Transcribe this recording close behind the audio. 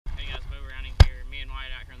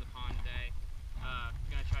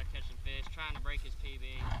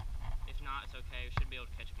okay. We should be able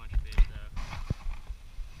to catch a bunch of fish though.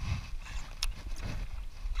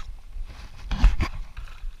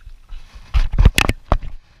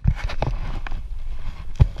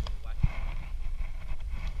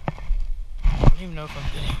 I don't even know if I'm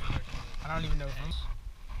getting. I don't even know if I'm.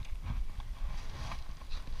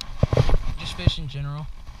 Just fish in general.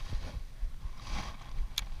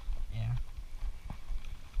 Yeah.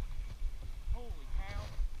 Holy cow!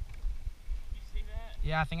 You see that?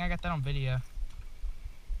 Yeah, I think I got that on video.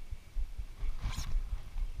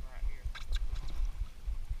 Right here.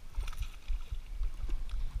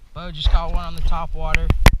 Bo just caught one on the top water.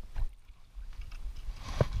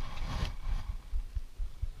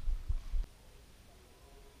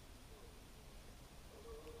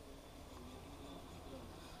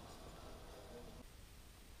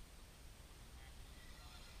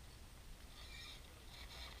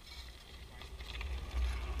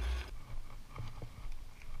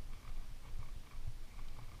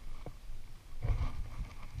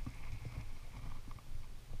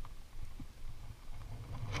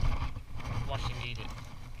 Watch him eat it.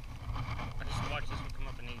 I just watched this one come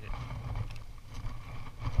up and eat it.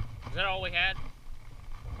 Is that all we had?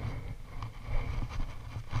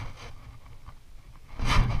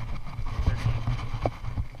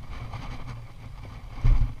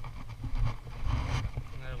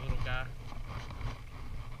 That little guy.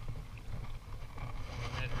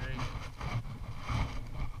 Ned rig.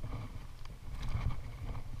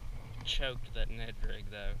 Choked that Ned rig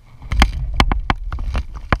though.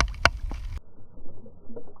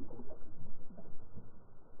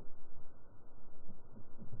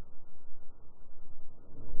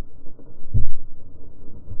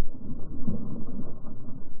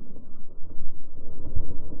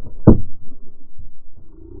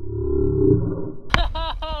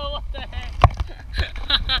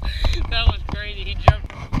 That was crazy. He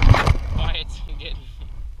jumped. Wyatt's getting.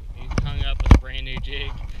 He's hung up with a brand new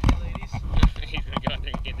jig. Hey, ladies. He's gonna go out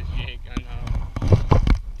there and get this jig.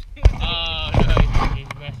 Oh no, he's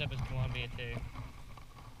messed up his Columbia too.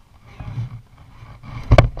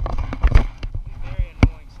 He's very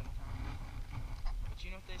annoying sometimes. But you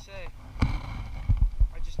know what they say?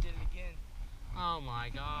 I just did it again. Oh my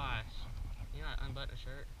gosh. You not unbutton a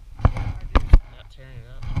shirt? Yeah, I do. Not tearing it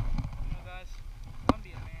up. You know, guys,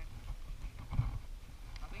 Columbia, man.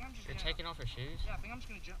 I think I'm just You're gonna. taking off your shoes? Yeah, I think I'm just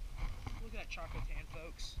gonna jump. Look at that chocolate tan,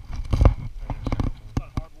 folks. It's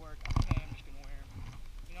about hard work. Okay, I'm just gonna wear them.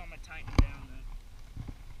 You know, I'm gonna tighten them down though.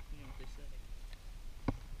 You know what they say.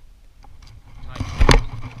 Tight.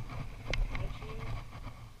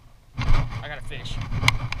 I got a fish.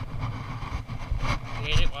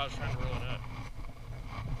 He ate it while I was trying to roll it up.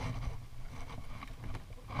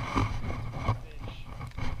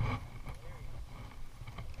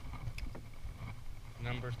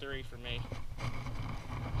 Number 3 for me.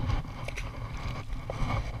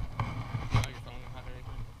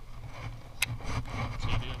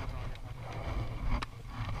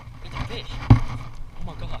 It's a fish. Oh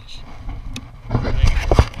my gosh.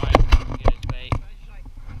 Get his bait. I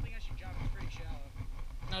think I should drop it pretty shallow.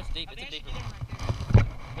 No, it's deep. It's a deeper one.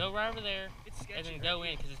 Go right over there. It's sketchy. And then go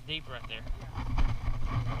in because it's deep right there.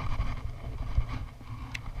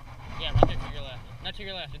 Yeah, right there to your left. Not to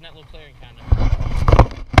your left, in that little clearing kind of.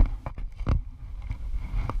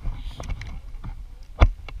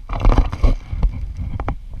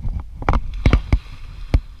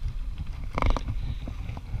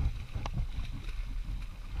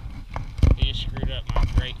 He just screwed up my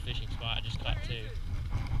great fishing spot. I just caught 2.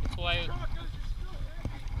 It's way.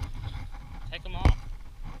 Take them off.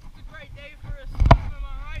 It's a great day for a swim, am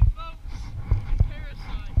I right, folks? And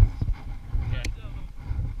parasites. Yeah.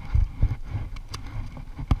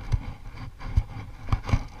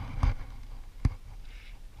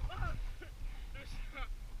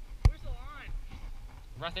 Where's the line?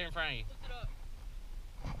 Right there in front of you. Lift it up.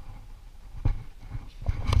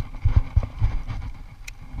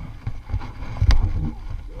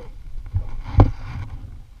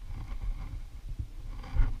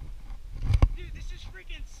 Dude, this is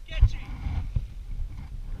freaking sketchy.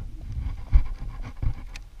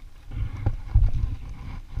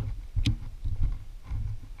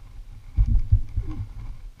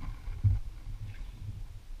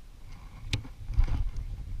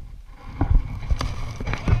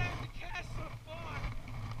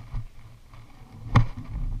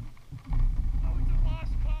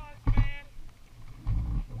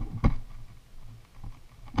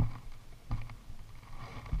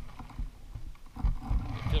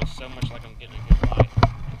 Feels so much like I'm getting a good bite. I'm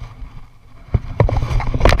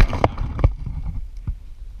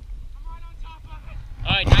right on top of it.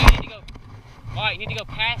 Alright, now you need to go. Alright, you need to go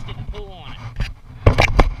past it and pull on it.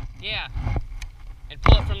 Yeah. And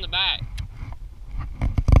pull it from the back.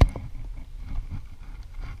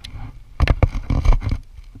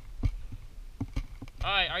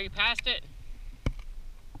 Alright, are you past it?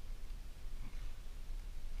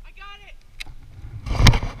 I got it!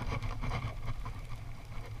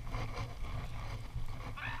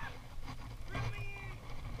 Ah! Reel me in!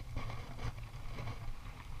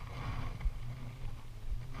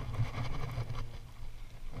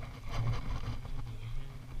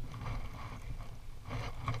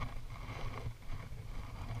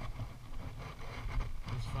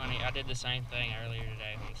 It's funny, I did the same thing earlier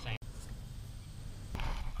today. The same.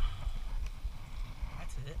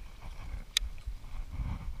 That's it.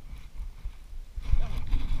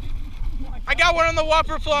 I got one on the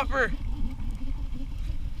whopper flopper.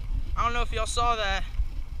 I don't know if y'all saw that.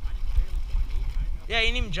 Yeah, he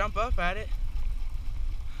didn't even jump up at it.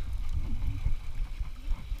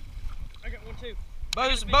 I got one too.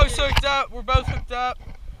 Both hooked up. We're both hooked up.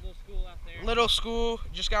 Little school out there. Little school.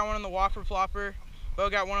 Just got one on the whopper flopper. Bo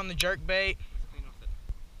got one on the jerk bait. Clean off it.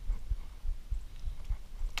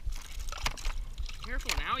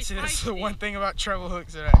 Careful now, he's See, that's the feisty. one thing about treble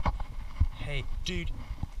hooks that I hate. Dude,